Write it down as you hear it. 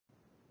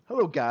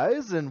Hello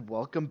guys, and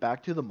welcome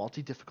back to the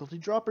multi-difficulty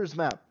droppers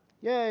map.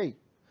 Yay!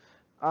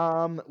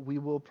 We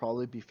will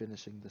probably be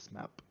finishing this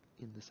map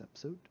in this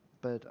episode,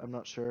 but I'm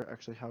not sure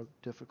actually how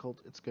difficult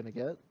it's gonna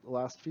get. The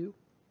last few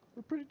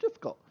were pretty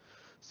difficult.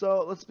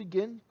 So let's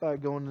begin by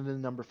going into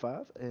number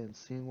 5 and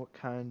seeing what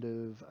kind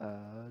of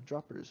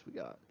droppers we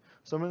got.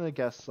 So I'm gonna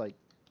guess like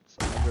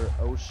some under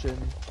ocean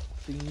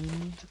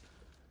themed.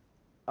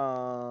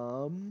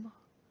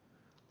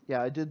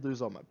 Yeah, I did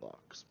lose all my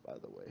blocks, by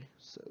the way.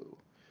 So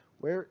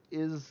where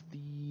is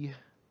the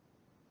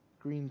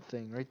green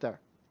thing? Right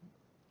there.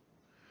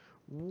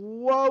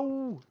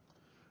 Whoa!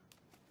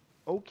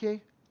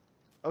 Okay.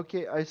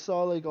 Okay, I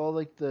saw like all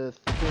like the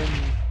thin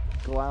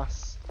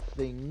glass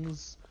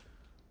things.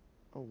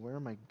 Oh, where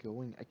am I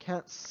going? I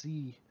can't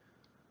see.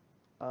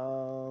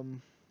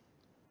 Um,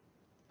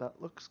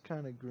 that looks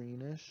kind of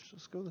greenish.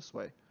 Let's go this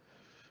way.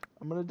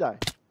 I'm gonna die.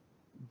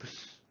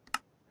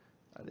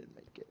 I didn't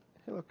make it.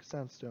 Hey, look,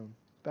 sandstone.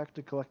 Back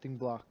to collecting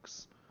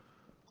blocks.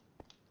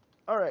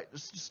 Alright,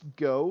 let's just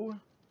go.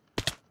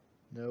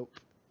 Nope.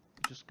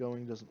 Just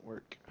going doesn't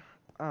work.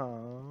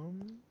 Alright,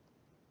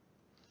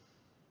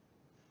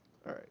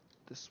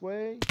 this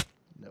way.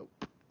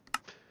 Nope.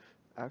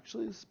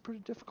 Actually, this is pretty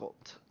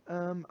difficult.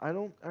 I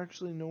don't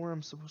actually know where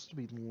I'm supposed to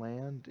be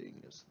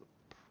landing is the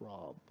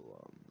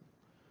problem.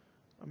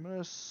 I'm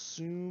gonna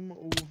assume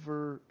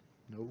over...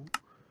 No.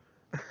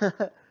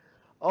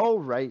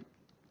 Alright.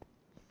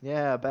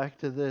 Yeah, back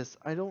to this.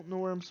 I don't know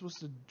where I'm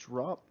supposed to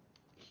drop.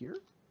 Here?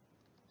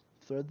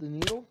 Thread the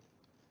needle?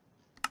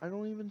 I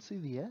don't even see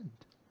the end.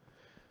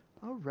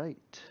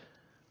 Alright.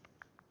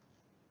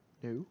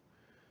 No.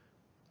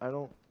 I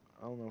don't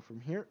know from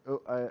here.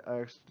 Oh, I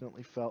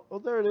accidentally fell. Oh,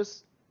 there it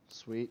is.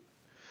 Sweet.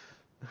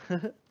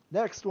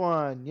 Next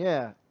one,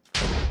 yeah.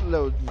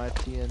 Load my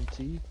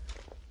TNT.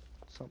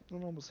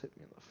 Something almost hit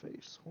me in the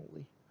face.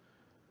 Holy.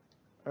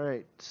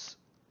 Alright.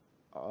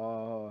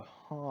 Huh.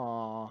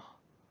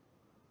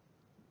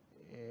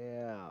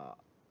 Yeah.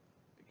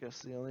 I guess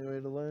the only way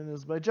to learn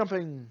is by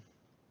jumping.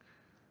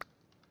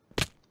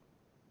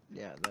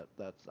 Yeah,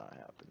 that's not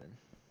happening.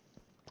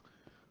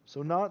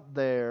 So not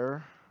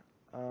there.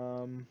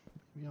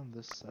 Maybe on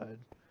this side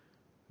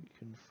we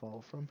can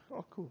fall from.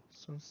 Oh, cool.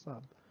 Stone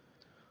slab.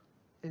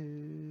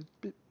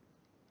 Bip.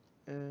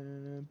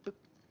 Bip.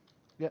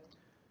 Yeah.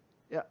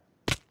 Yeah.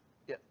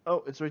 Yeah.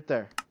 Oh, it's right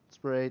there.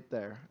 It's right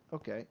there.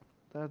 Okay.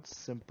 That's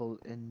simple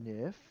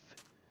enough.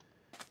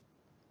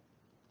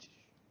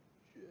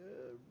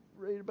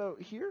 Right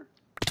about here?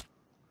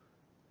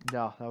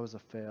 No, that was a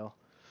fail.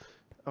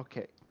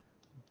 Okay.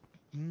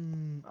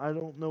 I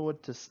don't know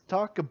what to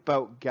talk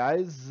about,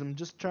 guys. I'm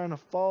just trying to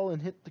fall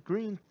and hit the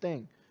green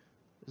thing.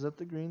 Is that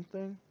the green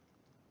thing?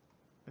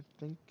 I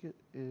think it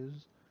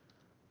is.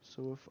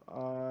 So if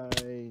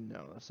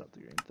no, that's not the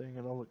green thing.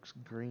 It all looks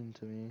green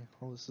to me.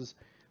 Oh, this is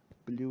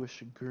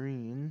bluish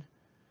green.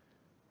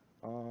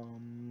 I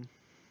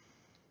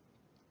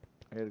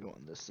gotta go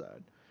on this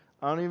side.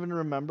 I don't even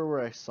remember where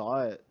I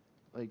saw it.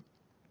 Like,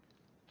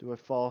 do I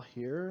fall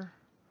here?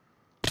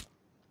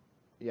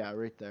 Yeah,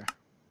 right there.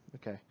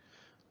 Okay.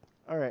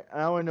 Alright,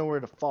 now I know where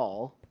to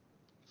fall.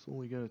 It's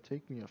only gonna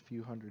take me a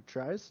few hundred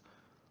tries.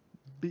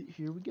 But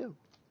here we go.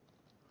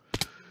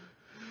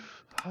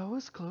 I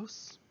was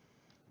close.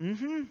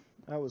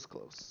 I was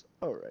close.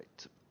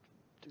 Alright.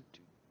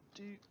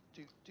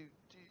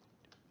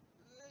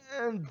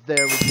 And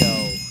there we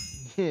go.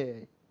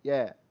 Yeah,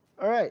 yeah.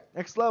 Alright,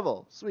 next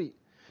level. Sweet.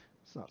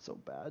 It's not so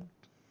bad.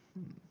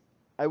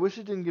 I wish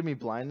it didn't give me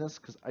blindness,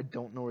 because I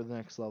don't know where the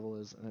next level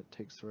is, and it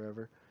takes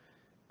forever.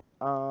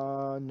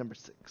 Number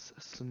 6.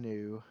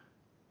 Snow.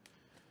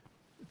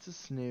 It's a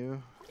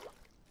snow.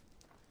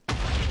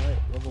 Alright,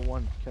 level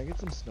 1. Can I get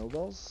some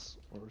snowballs?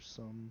 Or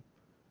some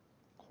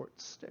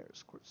quartz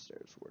stairs? Quartz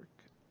stairs work.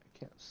 I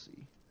can't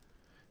see.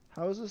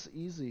 How is this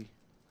easy?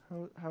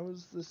 How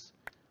is this?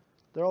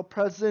 They're all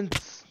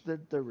presents.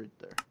 They're right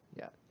there.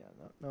 Yeah,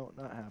 no,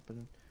 not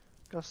happening.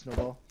 Got a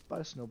snowball. Buy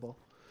a snowball.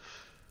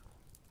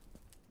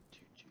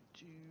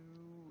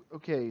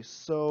 Okay,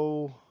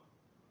 so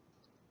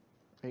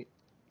right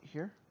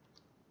here.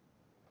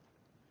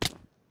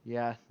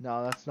 Yeah,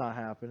 no, that's not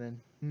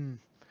happening. Where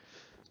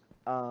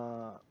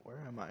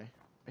am I?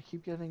 I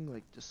keep getting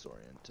like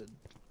disoriented.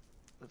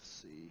 Let's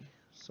see,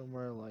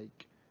 somewhere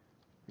like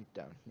right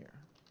down here.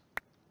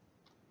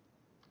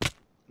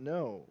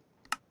 No.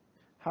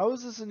 How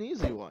is this an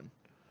easy one?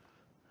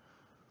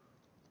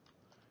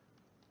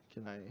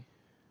 Can I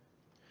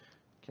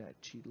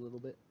cheat a little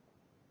bit?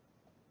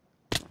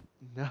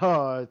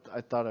 No,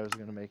 I thought I was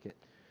gonna make it.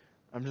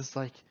 I'm just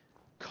like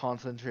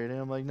concentrating.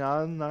 I'm like, no,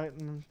 I'm not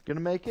gonna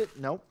make it.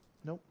 Nope,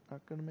 not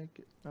gonna make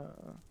it.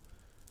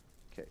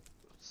 Okay,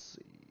 let's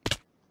see.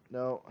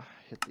 No,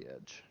 hit the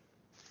edge.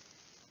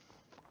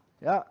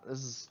 Yeah,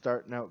 this is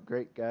starting out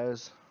great,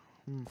 guys.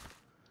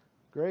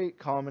 Great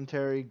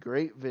commentary,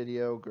 great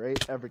video,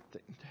 great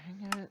everything.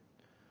 Dang it.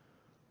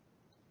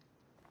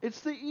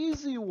 It's the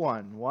easy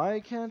one.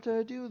 Why can't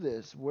I do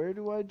this? Where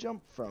do I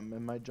jump from?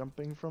 Am I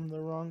jumping from the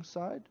wrong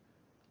side?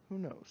 Who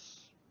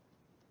knows?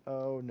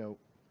 Oh, no.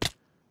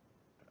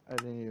 I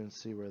didn't even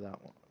see where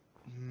that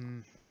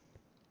one.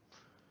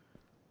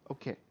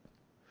 Okay.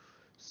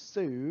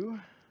 So.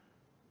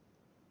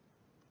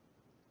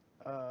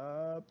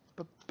 Now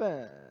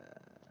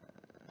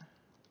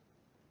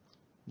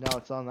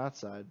it's on that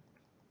side.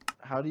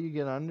 How do you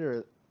get under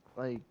it?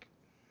 Like.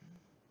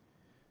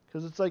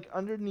 Because it's like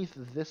underneath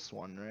this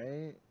one,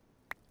 right?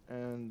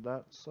 And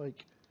that's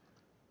like.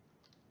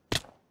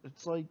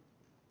 It's like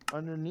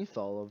underneath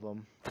all of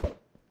them.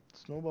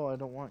 Snowball, I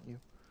don't want you.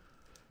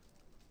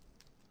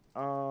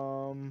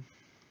 Ow.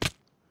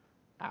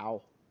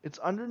 It's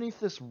underneath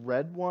this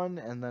red one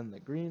and then the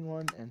green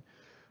one, and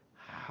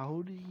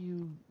how do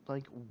you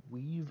like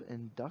weave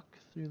and duck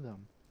through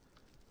them?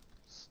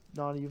 It's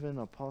not even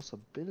a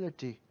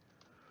possibility.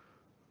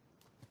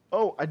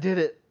 Oh, I did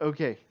it.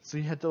 Okay, so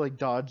you had to like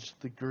dodge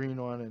the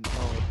green one, and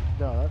oh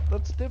no,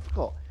 that's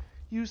difficult.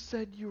 You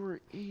said you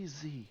were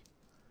easy.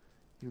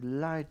 You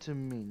lied to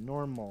me.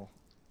 Normal.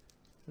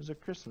 There's a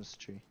Christmas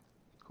tree.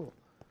 Cool.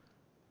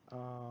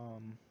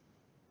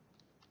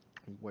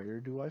 Where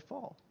do I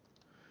fall?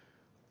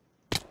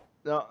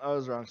 No, that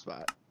was the wrong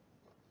spot.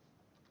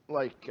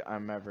 Like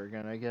I'm ever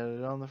gonna get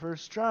it on the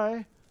first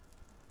try.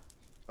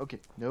 Okay,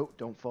 nope,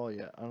 don't fall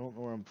yet. I don't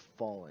know where I'm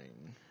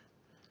falling.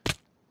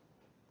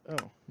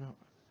 Oh, no.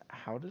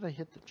 How did I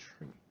hit the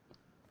tree?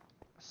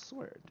 I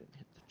swear I didn't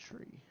hit the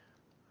tree.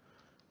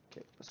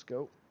 Okay, let's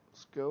go.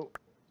 Let's go.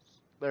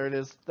 There it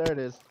is. There it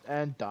is.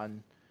 And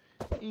done.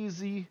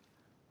 Easy.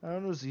 I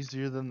don't know, it was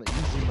easier than the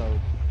easy mode.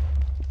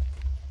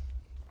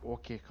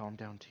 Okay, calm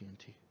down,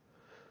 TNT.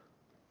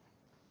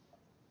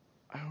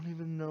 I don't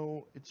even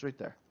know. It's right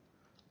there.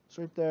 It's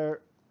right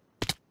there.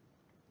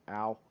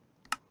 Ow.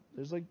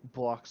 There's like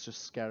blocks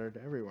just scattered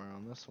everywhere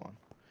on this one.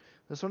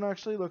 This one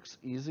actually looks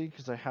easy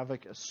because I have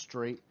like a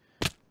straight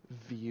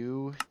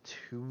view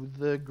to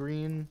the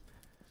green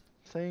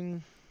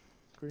thing.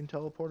 Green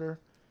teleporter.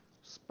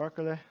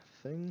 Sparkly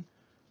thing.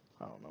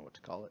 I don't know what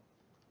to call it.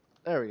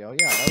 There we go.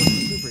 Yeah, that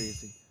was super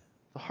easy.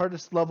 The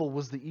hardest level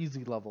was the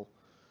easy level.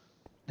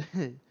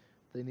 They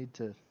need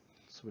to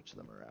switch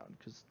them around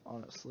because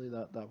honestly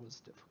that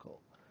was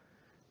difficult.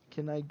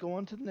 Can I go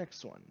on to the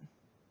next one?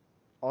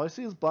 All I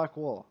see is black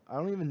wool. I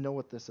don't even know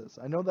what this is.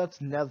 I know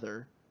that's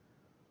nether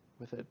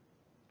with it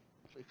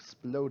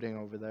exploding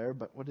over there,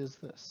 but what is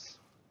this?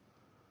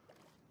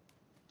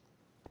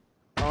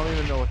 I don't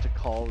even know what to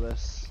call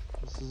this.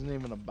 This isn't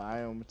even a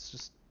biome. It's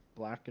just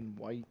black and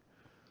white.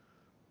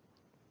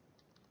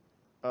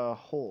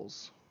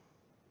 Holes.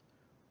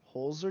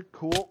 Holes are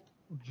cool.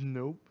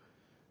 Nope.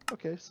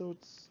 Okay, so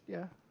it's,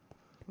 yeah.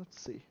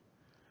 Let's see.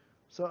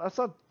 So that's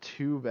not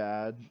too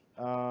bad.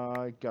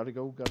 Gotta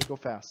go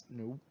fast.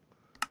 Nope.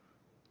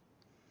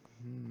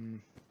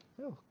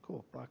 Oh,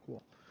 cool. Black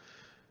wool.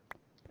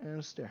 And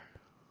a stair.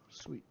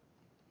 Sweet.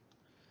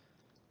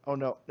 Oh,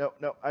 no.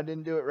 I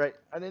didn't do it right.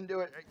 I didn't do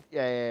it right.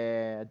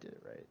 Yeah, I did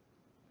it right.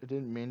 I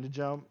didn't mean to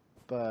jump,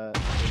 but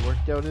it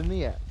worked out in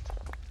the end.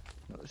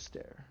 Another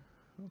stair.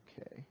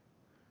 Okay.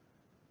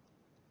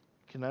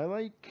 Can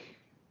I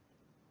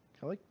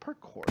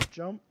parkour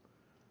jump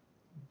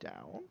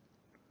down?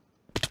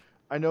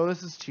 I know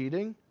this is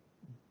cheating,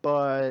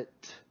 but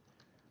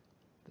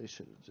they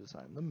should have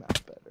designed the map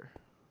better.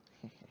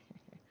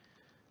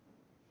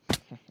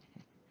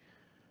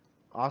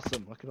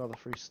 Awesome, look at all the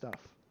free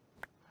stuff.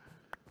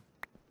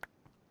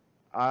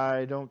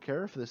 I don't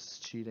care if this is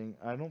cheating.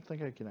 I don't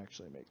think I can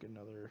actually make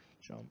another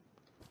jump.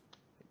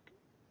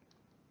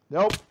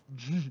 Nope.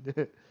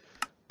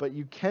 But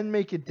you can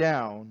make it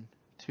down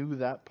to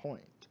that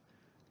point.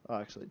 I'll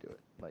actually do it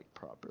like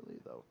properly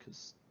though,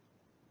 because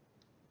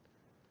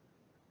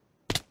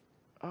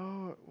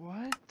oh,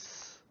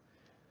 what?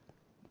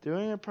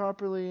 Doing it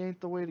properly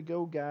ain't the way to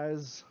go,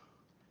 guys.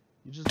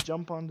 You just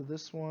jump onto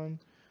this one,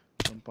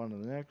 jump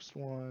onto the next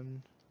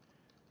one,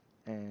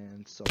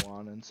 and so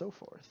on and so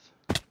forth.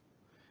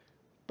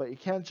 But you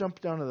can't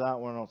jump down to that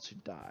one or else you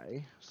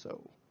die,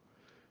 so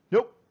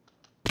nope.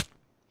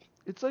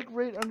 It's like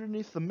right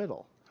underneath the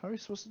middle. How are you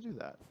supposed to do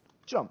that?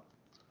 Jump.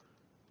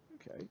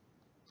 Okay.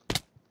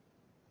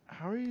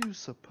 How are you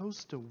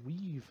supposed to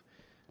weave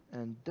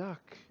and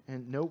duck?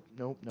 And nope,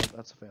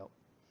 that's a fail.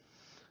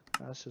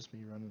 That's just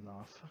me running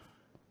off.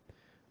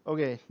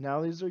 Okay,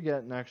 now these are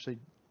getting actually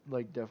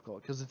like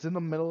difficult because it's in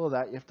the middle of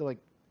that. You have to like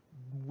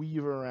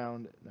weave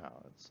around. No,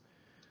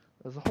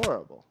 that's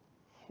horrible.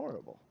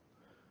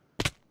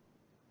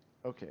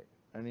 Okay,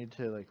 I need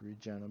to like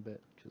regen a bit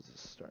because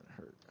it's starting to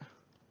hurt.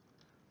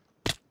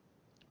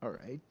 All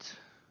right.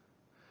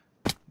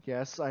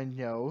 Yes, I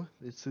know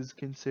this is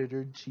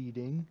considered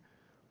cheating,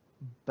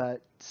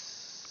 but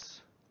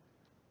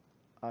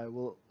I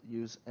will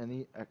use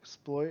any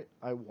exploit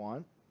I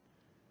want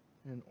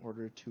in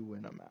order to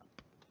win a map.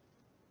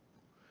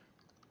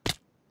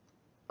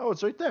 Oh,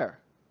 it's right there.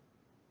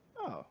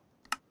 Oh.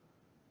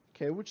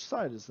 Okay, which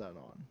side is that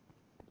on?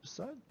 This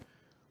side?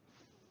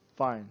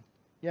 Fine.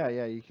 Yeah,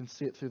 you can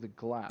see it through the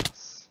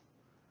glass.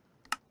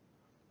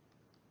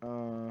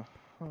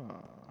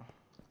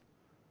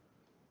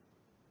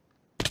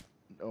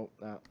 Nope,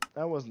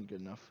 that wasn't good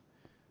enough.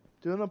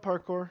 Doing the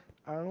parkour,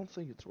 I don't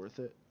think it's worth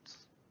it.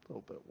 It's a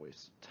little bit of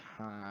waste of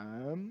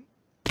time.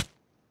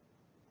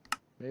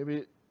 Maybe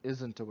it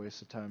isn't a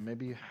waste of time.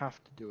 Maybe you have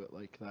to do it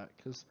like that,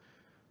 because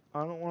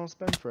I don't want to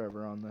spend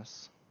forever on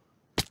this.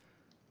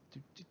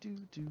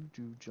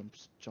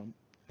 Jump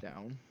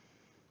down.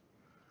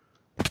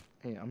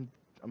 Hey, I'm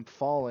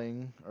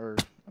falling, or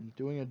I'm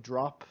doing a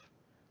drop.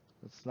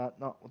 That's not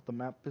what the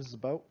map is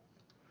about.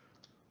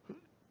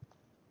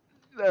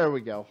 There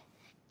we go.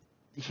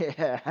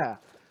 Yeah.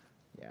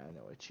 Yeah, I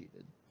know I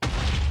cheated.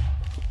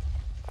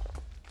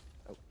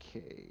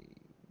 Okay.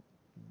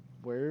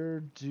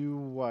 Where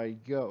do I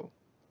go?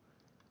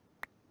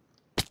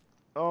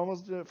 Oh,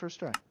 almost did it first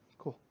try.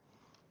 Cool.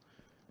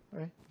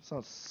 Alright, it's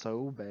not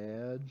so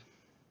bad.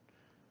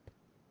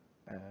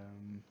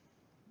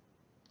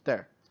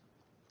 There.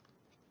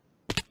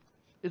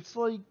 It's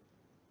like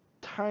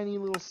tiny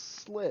little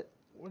slit.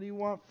 What do you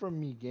want from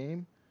me,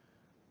 game?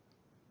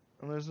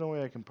 And there's no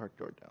way I can park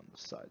door down the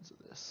sides of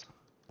this.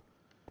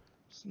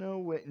 There's no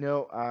way.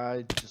 No,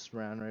 I just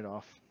ran right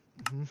off.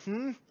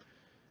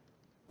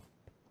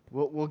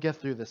 We'll get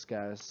through this,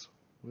 guys.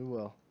 We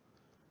will.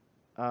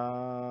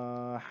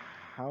 How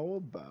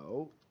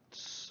about...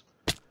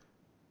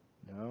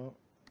 No.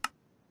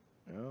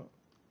 No.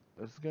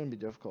 This is going to be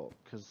difficult,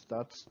 because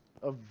that's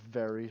a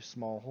very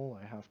small hole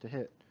I have to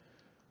hit.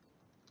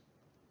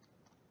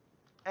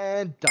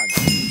 And done.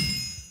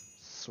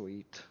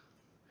 Sweet.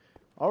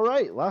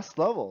 Alright, last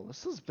level.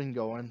 This has been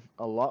going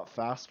a lot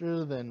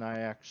faster than I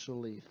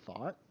actually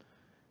thought.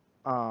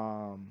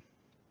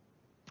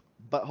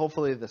 But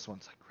hopefully this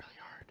one's like really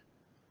hard.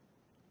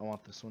 I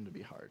want this one to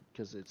be hard,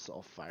 because it's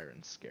all fire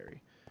and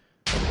scary.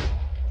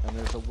 And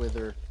there's a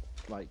wither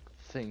like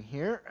thing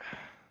here.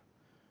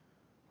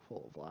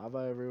 Full of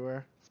lava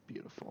everywhere. It's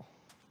beautiful.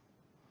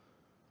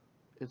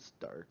 It's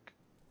dark.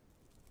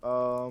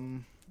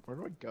 Where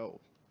do I go?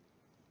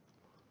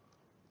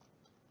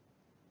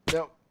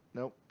 Nope.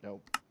 Nope.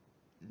 Nope.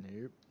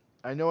 Nope.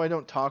 I know I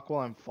don't talk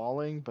while I'm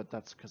falling, but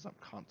that's because I'm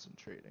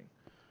concentrating.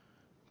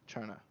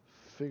 Trying to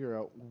figure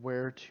out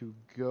where to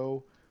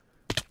go.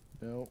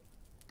 No.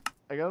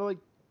 I gotta like...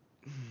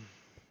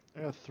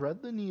 I gotta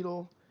thread the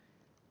needle.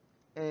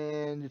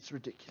 And it's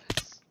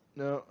ridiculous.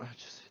 No, I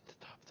just hit the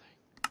top thing.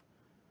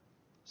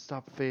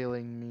 Stop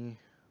failing me.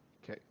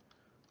 Okay.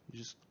 You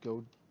just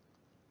go...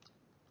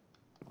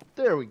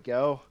 There we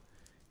go.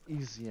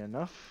 Easy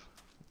enough.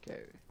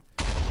 Okay.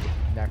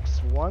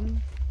 Next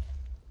one.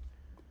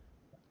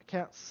 I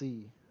can't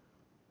see.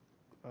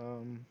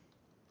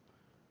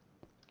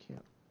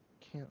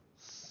 Can't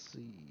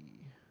see.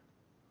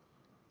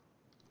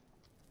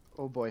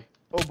 Oh boy.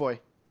 Oh boy.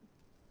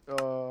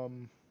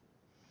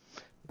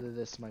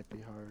 This might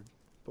be hard.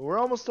 But we're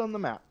almost on the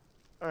map.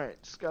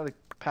 Alright, just gotta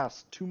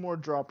pass 2 more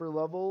dropper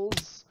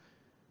levels.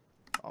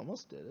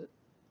 Almost did it.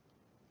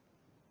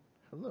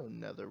 Hello,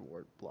 nether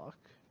wart block.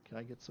 Can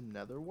I get some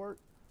nether wart?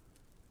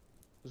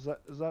 Is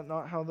that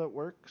not how that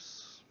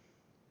works?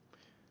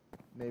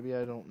 Maybe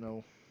I don't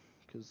know,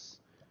 because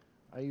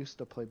I used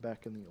to play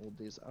back in the old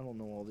days. I don't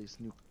know all these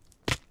new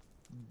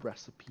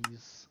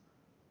recipes.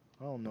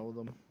 I don't know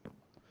them.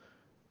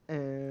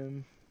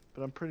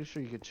 But I'm pretty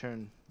sure you could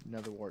turn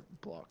nether wart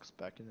blocks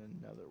back into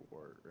nether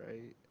wart,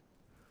 right?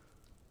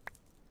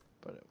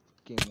 But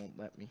the game won't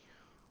let me.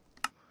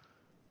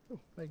 Oh,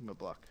 magma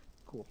block.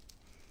 Cool.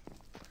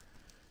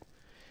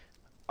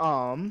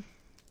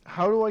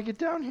 How do I get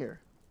down here?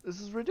 This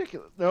is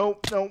ridiculous. No,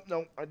 no,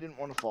 no. I didn't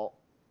want to fall.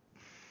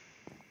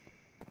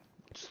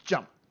 Just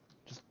jump.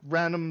 Just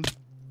random.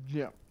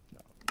 Yeah. No.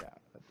 Yeah.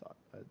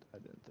 I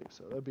didn't think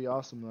so. That'd be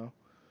awesome though.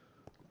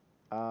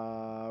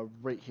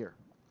 Right here.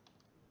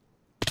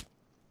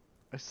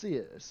 I see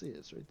it. I see it.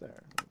 It's right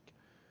there. Like,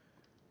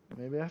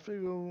 maybe I have to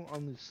go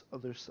on this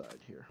other side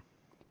here.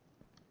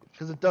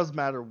 Because it does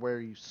matter where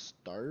you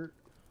start.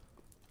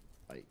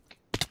 Like.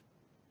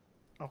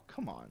 Oh,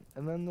 come on.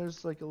 And then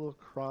there's like a little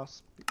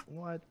cross.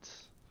 What?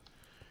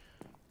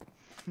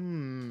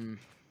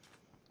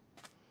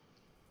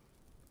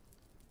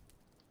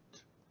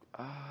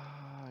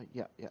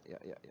 Yeah.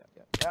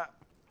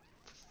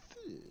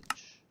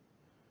 Fudge.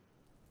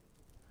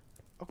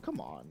 Oh, come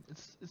on.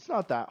 It's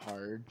not that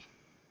hard.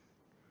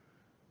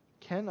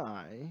 Can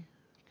I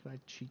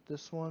cheat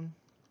this one?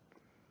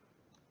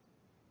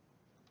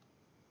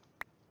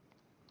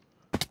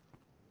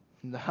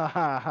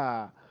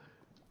 Nah.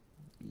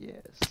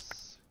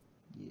 Yes.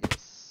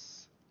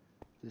 Yes.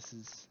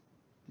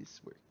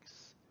 This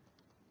works.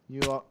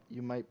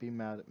 You might be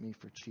mad at me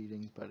for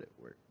cheating, but it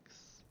works.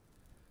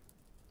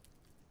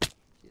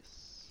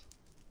 Yes.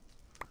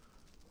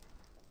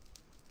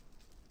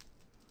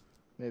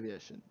 Maybe I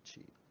shouldn't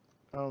cheat.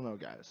 I don't know,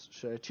 guys.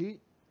 Should I cheat?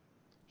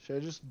 Should I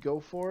just go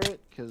for it?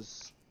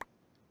 Cause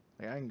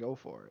like, I can go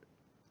for it.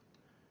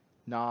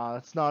 Nah,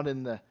 it's not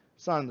in the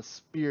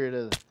spirit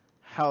of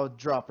how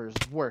droppers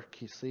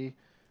work, you see.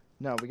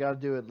 No, we gotta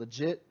do it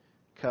legit,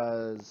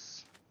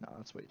 cause no,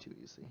 that's way too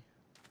easy.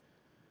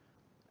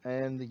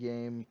 And the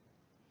game,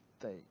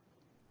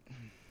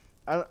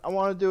 I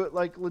want to do it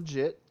like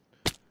legit,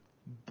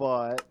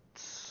 but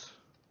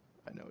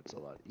I know it's a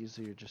lot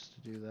easier just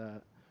to do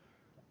that.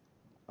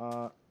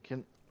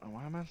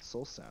 Why am I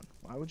soul sand?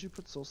 Why would you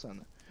put soul sand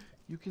there?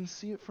 You can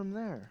see it from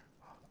there.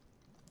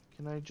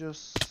 Can I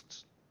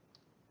just...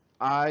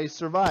 I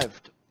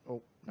survived.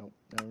 Oh, no,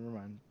 never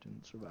mind.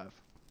 Didn't survive.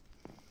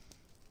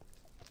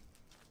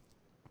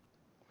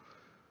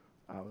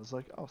 I was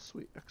like, oh,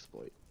 sweet,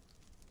 exploit.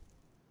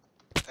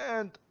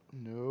 And,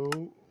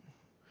 no.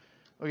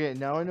 Okay,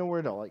 now I know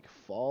where to, like,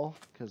 fall,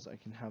 because I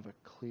can have a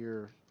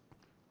clear...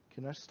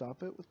 Can I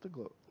stop it with the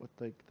glow... with,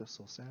 like, the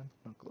soul sand?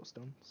 Not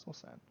glowstone, soul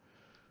sand.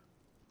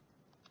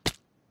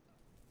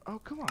 Oh,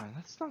 come on,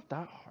 that's not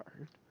that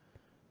hard.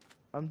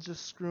 I'm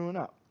just screwing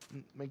up.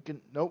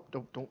 Making... Nope,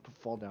 don't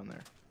fall down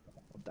there.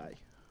 I'll die.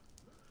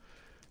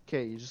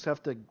 Okay, you just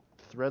have to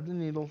thread the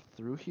needle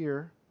through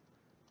here,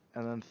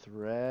 and then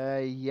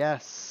thread...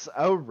 Yes!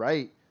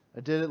 Alright! I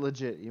did it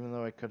legit, even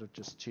though I could have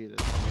just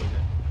cheated.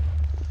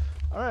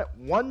 Alright,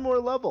 one more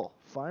level.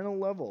 Final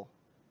level.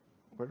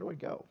 Where do I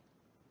go?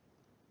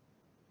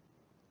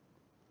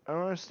 I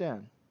don't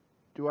understand.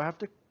 Do I have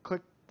to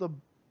click the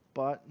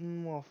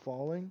button while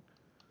falling?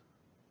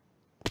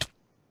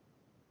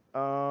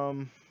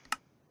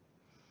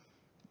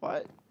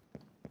 What?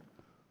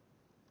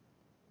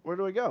 Where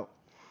do I go?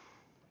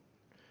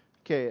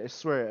 Okay, I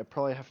swear, I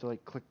probably have to,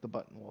 like, click the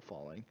button while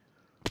falling.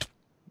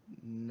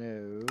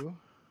 No. You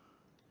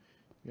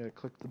gotta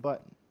click the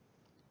button.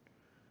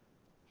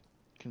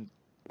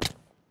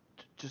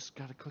 Just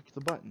gotta click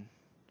the button.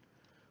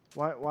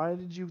 Why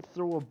did you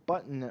throw a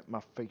button at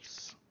my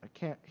face? I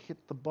can't hit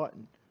the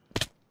button.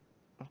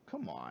 Oh,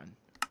 come on.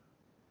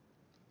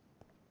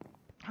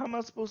 How am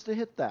I supposed to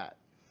hit that?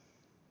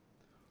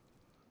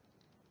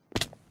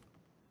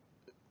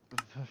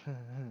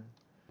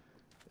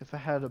 If I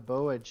had a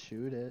bow, I'd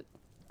shoot it.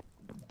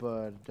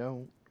 But I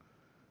don't.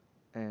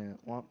 And it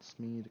wants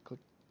me to click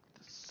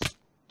this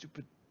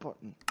stupid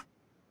button.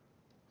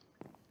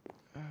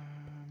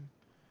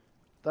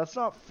 That's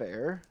not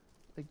fair.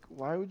 Like,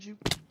 why would you...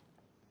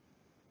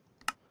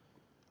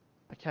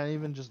 I can't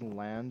even just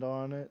land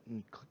on it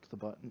and click the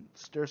button.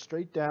 Stare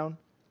straight down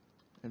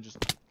and just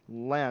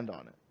land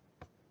on it.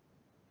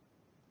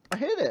 I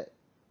hit it!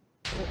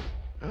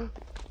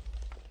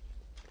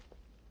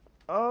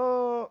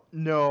 Oh,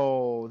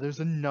 no. There's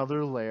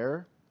another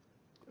layer.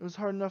 It was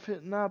hard enough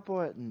hitting that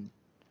button.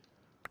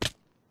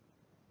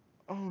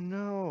 Oh,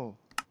 no.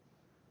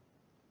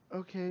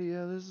 Okay,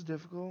 yeah, this is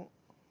difficult.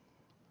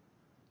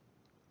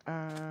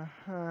 I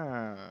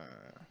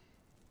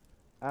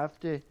have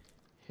to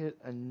hit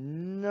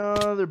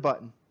another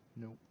button.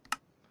 Nope.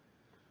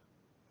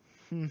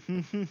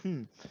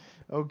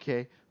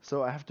 Okay,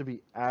 so I have to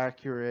be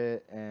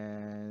accurate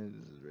and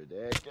this is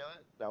ridiculous.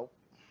 Nope.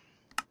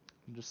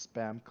 Just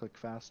spam click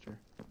faster.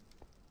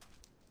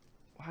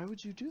 Why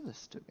would you do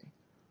this to me?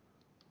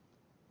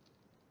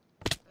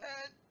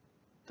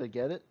 Did I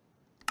get it?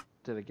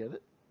 Did I get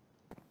it?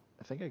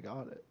 I think I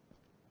got it.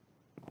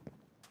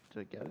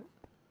 Did I get it?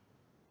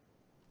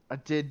 I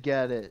did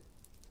get it.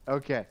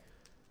 Okay.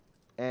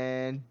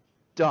 And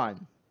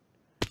done.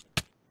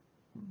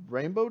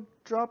 Rainbow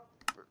drop?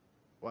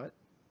 What?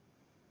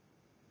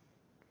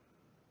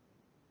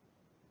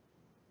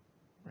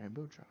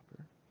 Rainbow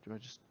dropper? Do I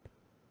just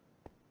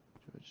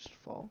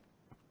fall?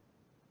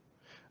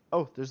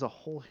 Oh, there's a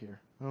hole here.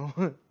 Oh,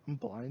 I'm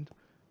blind.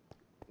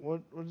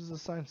 What does the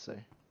sign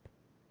say?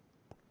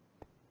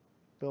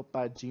 Built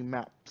by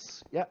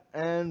Gmaps. Yep,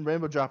 and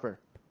rainbow dropper.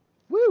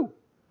 Woo!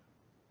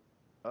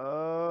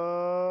 Oh,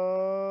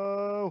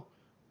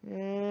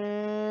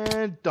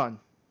 and done.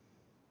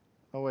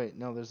 Oh wait,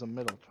 no, there's a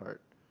middle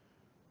part.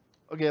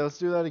 Okay, let's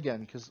do that again,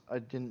 because I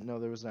didn't know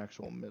there was an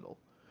actual middle.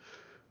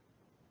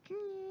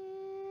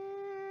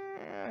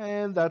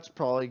 And that's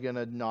probably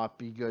gonna not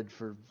be good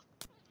for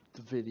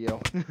the video.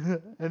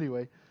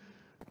 Anyway.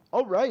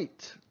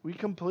 Alright, we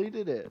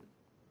completed it.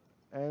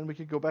 And we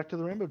could go back to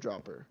the rainbow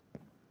dropper.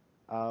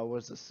 What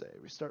does this say?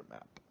 Restart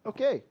map.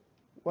 Okay.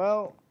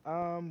 Well,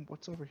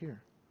 what's over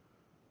here?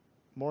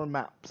 More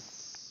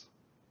maps.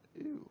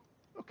 Ooh,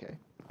 okay.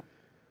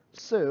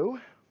 So,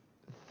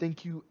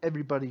 thank you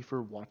everybody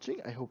for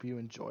watching. I hope you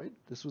enjoyed.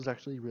 This was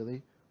actually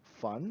really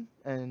fun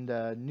and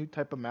a new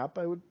type of map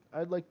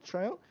I'd like to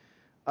try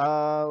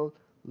out.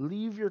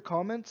 Leave your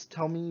comments.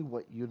 Tell me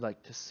what you'd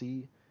like to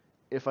see,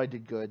 if I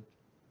did good,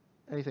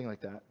 anything like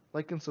that.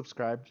 Like and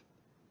subscribe.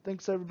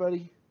 Thanks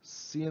everybody.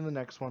 See you in the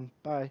next one.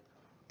 Bye.